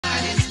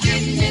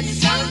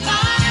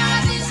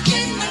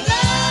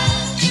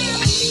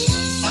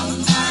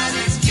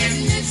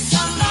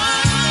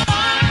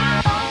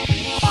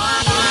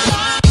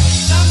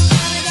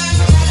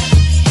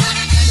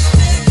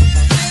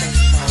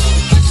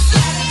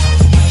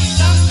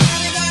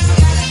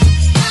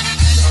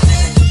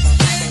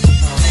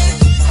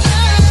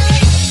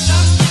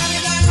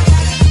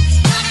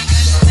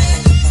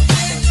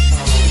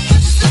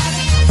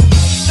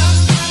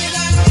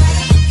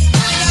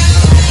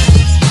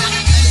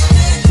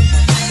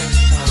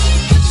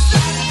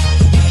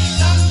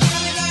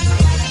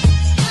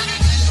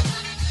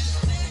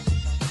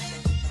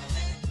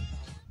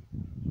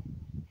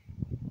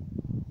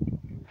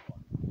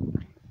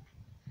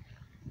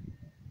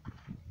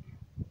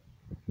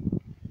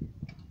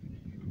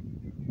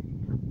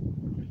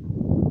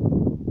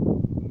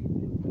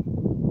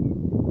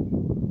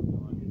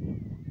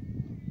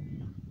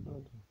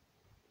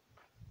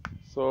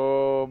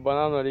So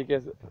banana di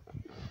kes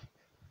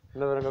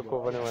never nga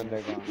ko bane wande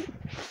ka.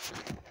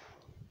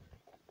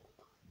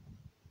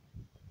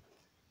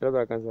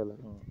 Kada cancel.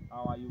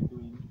 How are you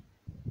doing?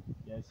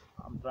 Yes,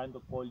 I'm trying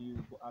to call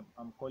you.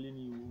 I'm calling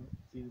you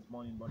since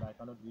morning, but I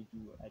cannot reach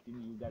you. I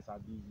think you guys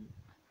are busy.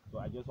 So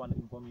I just want to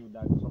inform you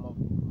that some of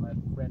my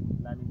friend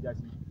Lani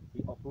Jasi,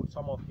 he uprooted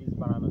some of his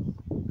bananas.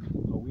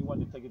 So we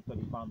want to take it to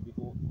the farm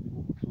before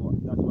so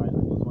that's why I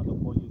just want to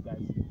call you guys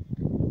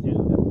and tell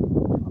you that we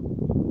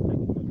will take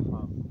it to the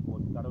farm,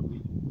 but we cannot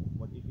reach you.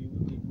 But if we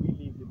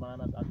leave the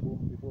bananas at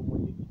home before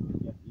Monday,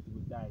 yes, it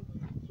will die.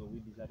 So we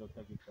decided to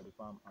take it to the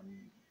farm and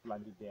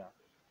plant it there.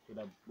 So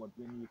that but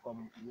when you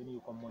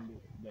come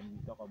Monday, then we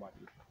talk about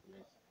it.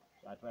 Yes.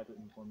 So I try to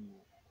inform you.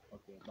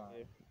 Okay,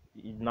 bye.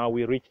 Now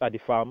we reach at the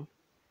farm.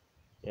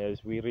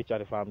 Yes, we reach at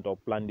the farm to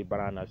plant the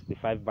bananas, the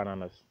 5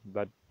 bananas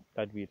that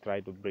we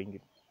try to bring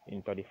it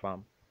into the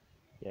farm.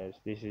 Yes,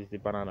 this is the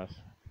bananas.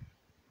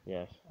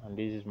 Yes, and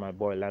this is my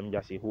boy Lam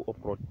Jasi who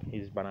uprooted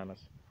his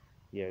bananas.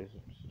 Yes,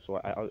 so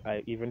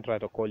I even try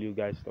to call you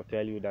guys to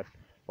tell you that,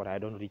 but I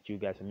don't reach you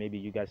guys, and maybe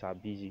you guys are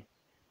busy.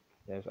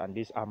 Yes, and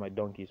these are my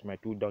donkeys, my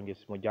 2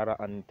 donkeys, Mojara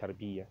and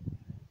Tarbiya.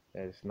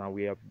 Yes,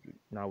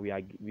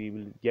 we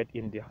will get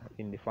in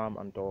the farm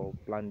and to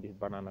plant these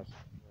bananas.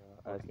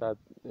 I start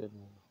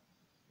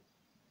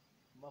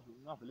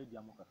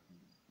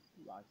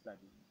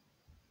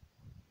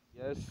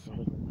Yes.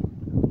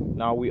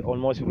 Now we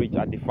almost reach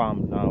at the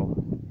farm now,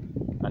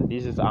 and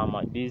these are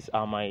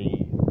my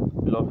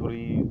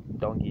lovely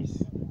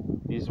donkeys.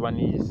 This one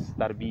is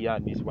Tarbiya,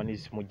 this one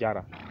is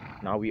Mujara.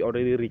 Now we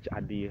already reach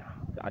at the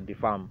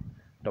farm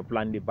to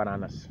plant the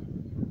bananas.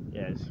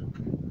 Yes.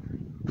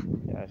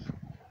 Yes.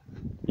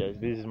 Yes.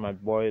 This is my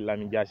boy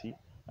Lamijasi,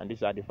 and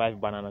these are the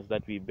 5 bananas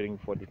that we bring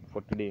for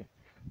today.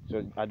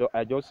 So I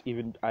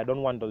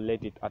don't want to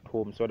let it at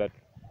home so that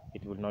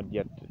it will not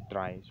get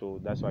dry. So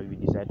that's why we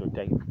decided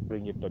to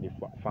bring it to the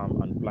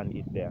farm and plant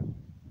it there.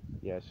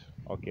 Yes.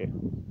 Okay.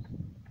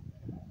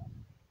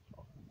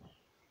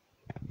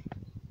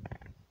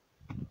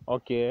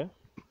 Okay.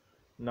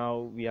 Now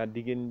we are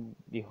digging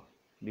the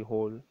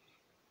hole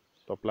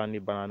to plant the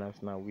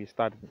bananas. Now we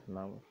start.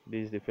 Now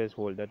this is the first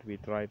hole that we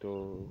try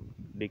to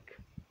dig.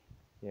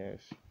 Yes.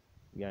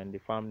 We are in the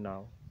farm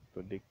now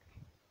to dig.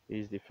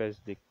 This is the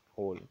first dig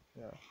hole.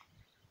 Yeah.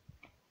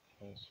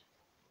 Yes.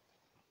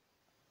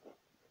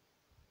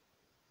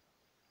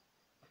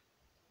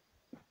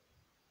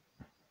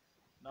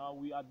 Now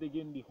we are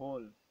digging the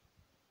hole.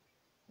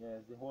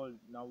 Yes, the hole.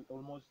 Now we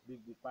almost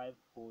dig the 5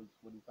 holes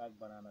for the 5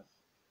 bananas.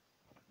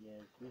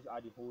 Yes, these are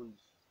the holes.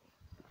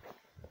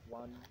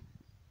 1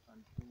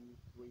 and 2,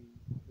 3,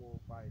 4,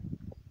 5.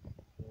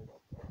 Yes.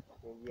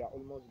 So we are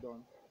almost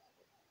done.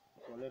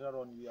 So later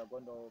on we are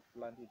going to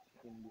plant it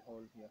in the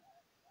hole here.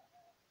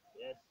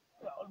 Yes,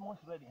 we are almost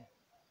ready.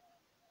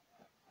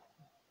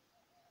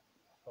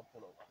 Stop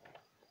follow.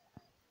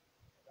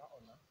 That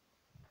one, huh?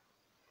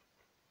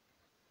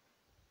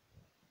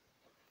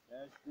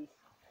 Yes,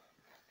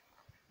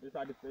 these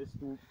are the first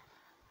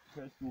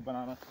two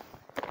bananas.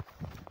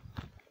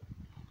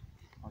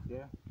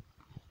 Okay.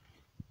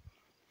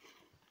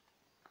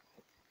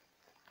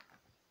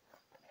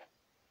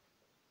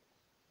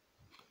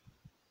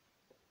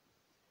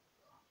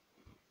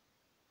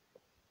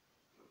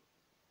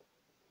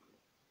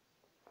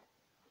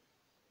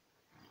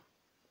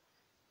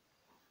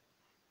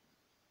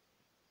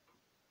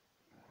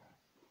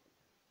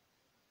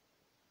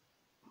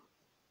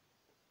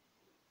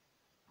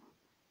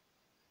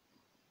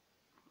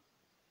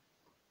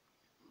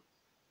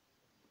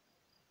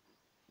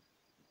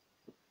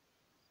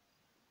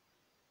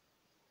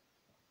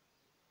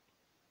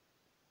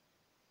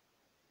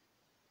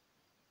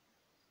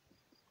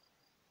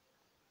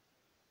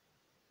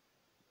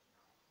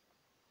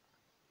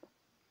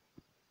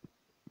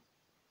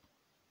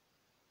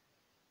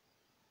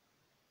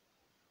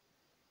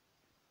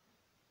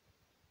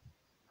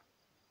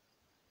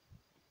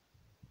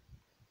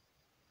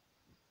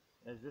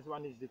 Yes, this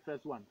one is the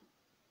first one.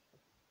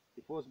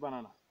 The first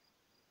banana.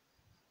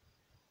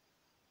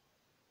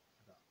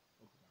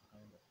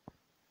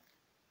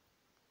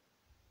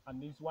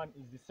 And this one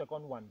is the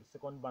second one, the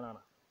second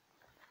banana.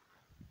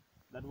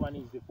 That one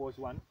is the first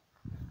one,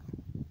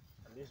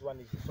 and this one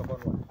is the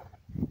second one.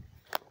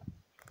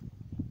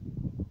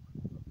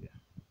 Okay,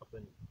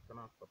 open it. Come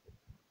on, open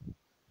it.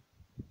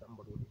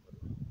 Somebody will open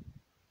it.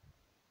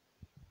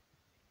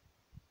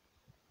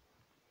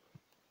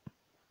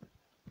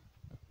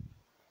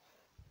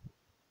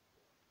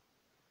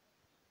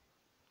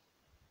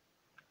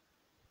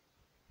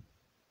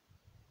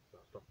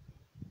 Stop.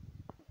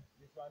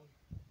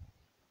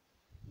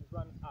 This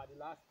one are the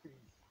last three.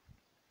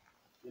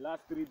 The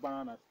last three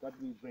bananas that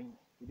we bring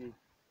today.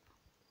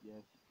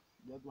 Yes,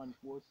 that one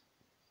first,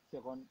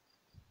 second,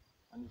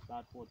 and the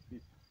third, fourth,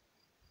 fifth.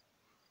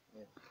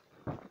 Yes.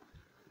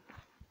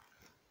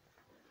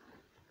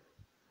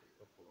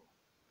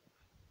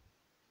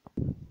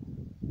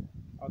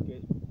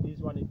 Okay, this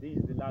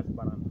is the last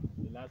banana,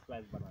 the last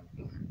slice banana.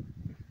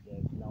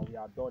 Yes, now we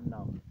are done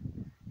now.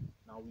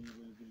 Now we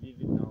will be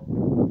leaving now.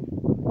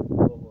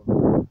 Go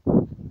home.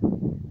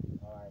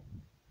 Alright.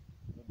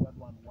 Take that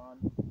one, 1,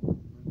 2,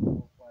 3,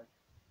 4, 5.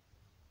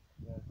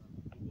 Yes,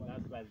 the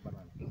last slice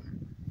banana.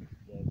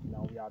 Yes,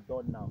 now we are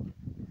done now.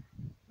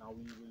 Now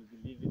we will be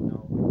leaving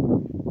now.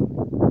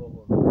 Go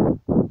home.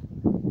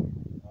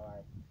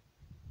 Alright.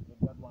 Take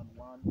that one,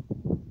 1, 2,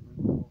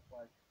 3, 4,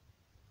 5.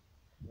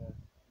 Yes,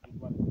 this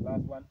one is the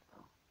last one.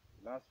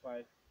 Last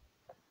 5.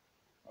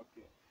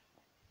 Okay.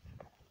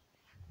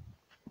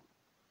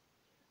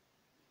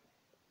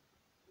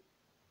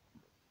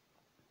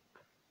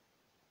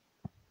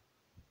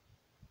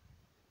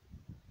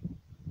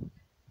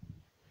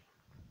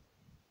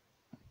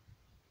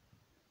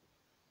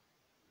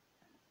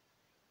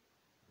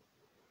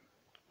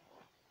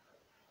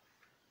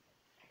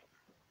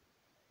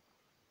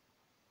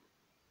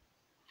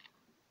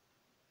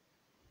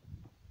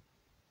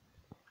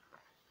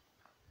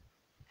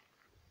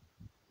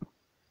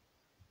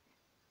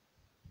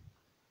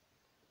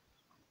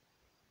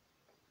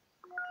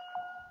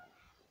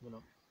 You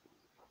know.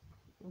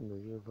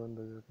 Yo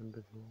cuando yo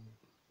canté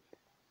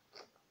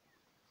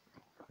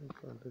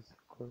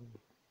con...